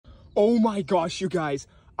Oh my gosh, you guys,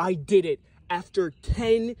 I did it. After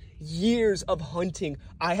 10 years of hunting,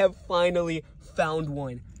 I have finally found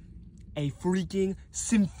one. A freaking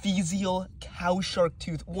symphysial cow shark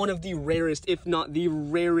tooth, one of the rarest, if not the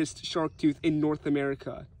rarest shark tooth in North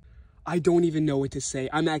America. I don't even know what to say.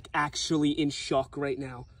 I'm actually in shock right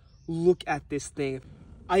now. Look at this thing.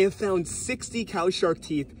 I have found 60 cow shark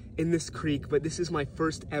teeth in this creek, but this is my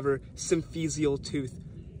first ever symphysial tooth.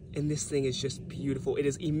 And this thing is just beautiful. It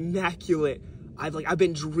is immaculate. I've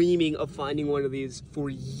been dreaming of finding one of these for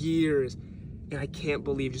years, and I can't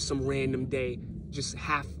believe just some random day, just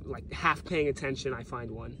half paying attention, I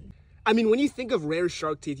find one. I mean, when you think of rare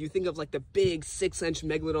shark teeth, you think of like the big 6-inch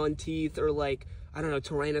megalodon teeth, or like, I don't know,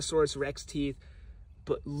 Tyrannosaurus Rex teeth.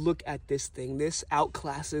 But look at this thing. This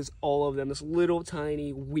outclasses all of them. This little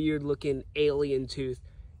tiny weird looking alien tooth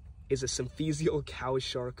is a symphysial cow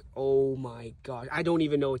shark. Oh my gosh, I don't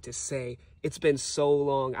even know what to say. It's been so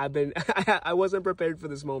long. I wasn't prepared for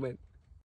this moment.